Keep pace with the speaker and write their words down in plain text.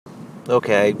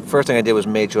Okay, first thing I did was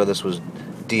made sure this was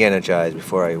de-energized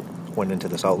before I went into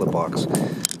this outlet box.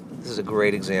 This is a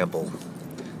great example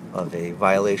of a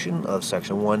violation of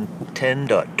section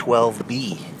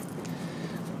 110.12b.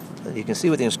 You can see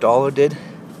what the installer did.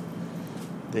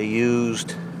 They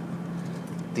used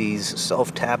these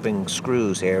self-tapping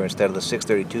screws here instead of the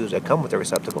 632s that come with the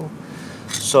receptacle.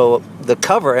 So the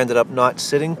cover ended up not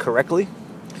sitting correctly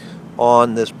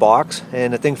on this box,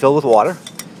 and the thing filled with water,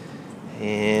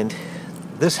 and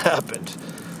this happened.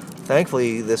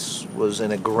 Thankfully this was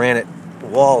in a granite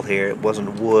wall here, it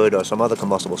wasn't wood or some other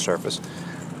combustible surface.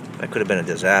 That could have been a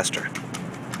disaster.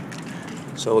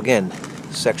 So again,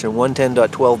 section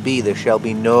 110.12b, there shall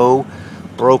be no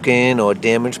broken or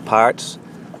damaged parts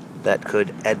that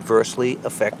could adversely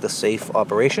affect the safe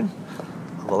operation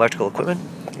of electrical equipment,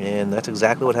 and that's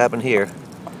exactly what happened here.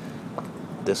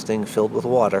 This thing filled with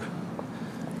water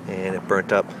and it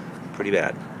burnt up pretty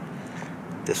bad.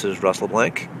 This is Russ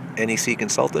LeBlanc, NEC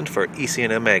consultant for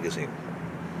EC&M Magazine.